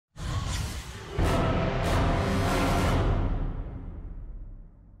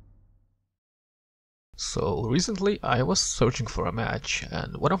So recently I was searching for a match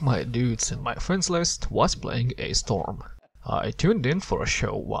and one of my dudes in my friends list was playing a Storm. I tuned in for a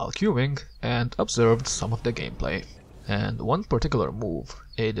show while queuing and observed some of the gameplay. And one particular move,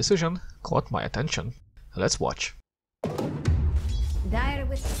 a decision, caught my attention. Let's watch. Dire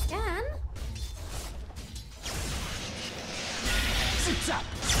with the scan. Zip-zap!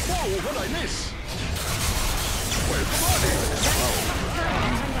 Whoa, what'd I miss? Where's the body?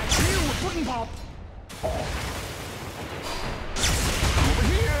 You pudding pop! Over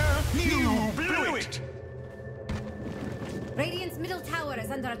here! You blew it! Radiant's middle tower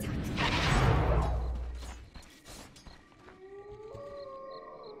is under attack.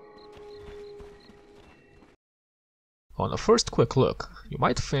 On a first quick look, you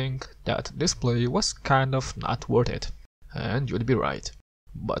might think that this play was kind of not worth it. And you'd be right.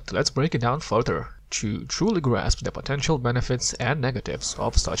 But let's break it down further to truly grasp the potential benefits and negatives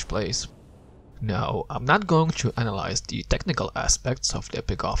of such plays. Now, I'm not going to analyze the technical aspects of the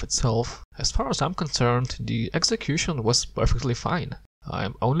pickoff itself. As far as I'm concerned, the execution was perfectly fine.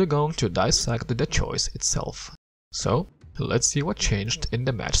 I'm only going to dissect the choice itself. So, let's see what changed in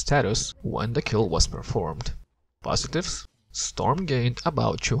the match status when the kill was performed. Positives: Storm gained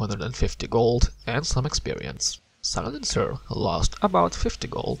about 250 gold and some experience. Silencer lost about 50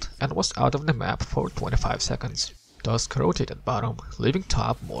 gold and was out of the map for 25 seconds. Tusk rotated bottom, leaving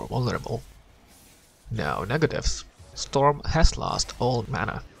top more vulnerable. Now negatives: Storm has lost all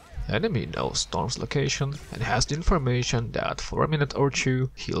mana. Enemy knows Storm's location and has the information that for a minute or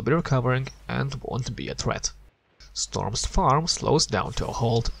two he'll be recovering and won't be a threat. Storm's farm slows down to a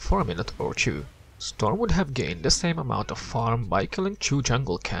halt for a minute or two. Storm would have gained the same amount of farm by killing 2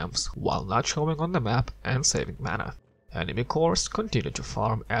 jungle camps while not showing on the map and saving mana. Enemy cores continue to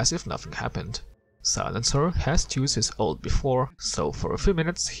farm as if nothing happened. Silencer has used his ult before, so for a few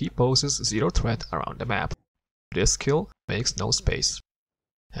minutes he poses zero threat around the map. This kill makes no space.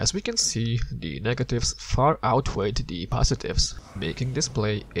 As we can see, the negatives far outweighed the positives, making this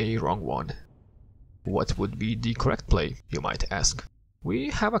play a wrong one. What would be the correct play, you might ask?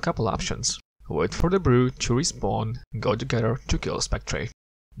 We have a couple options. Wait for the brood to respawn, go together to kill Spectre.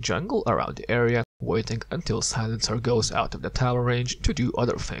 Jungle around the area, waiting until Silencer goes out of the tower range to do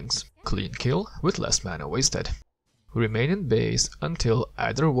other things. Clean kill with less mana wasted. Remain in base until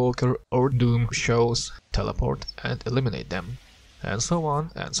either Walker or Doom shows, teleport and eliminate them. And so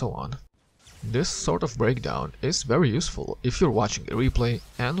on and so on. This sort of breakdown is very useful if you're watching a replay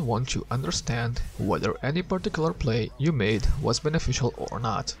and want to understand whether any particular play you made was beneficial or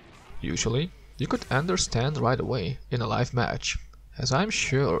not. Usually, you could understand right away in a live match, as I'm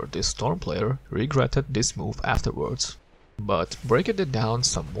sure this Storm player regretted this move afterwards. But breaking it down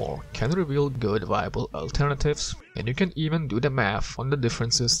some more can reveal good viable alternatives, and you can even do the math on the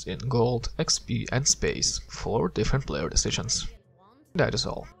differences in gold, XP and space for different player decisions. That is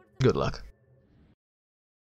all. Good luck.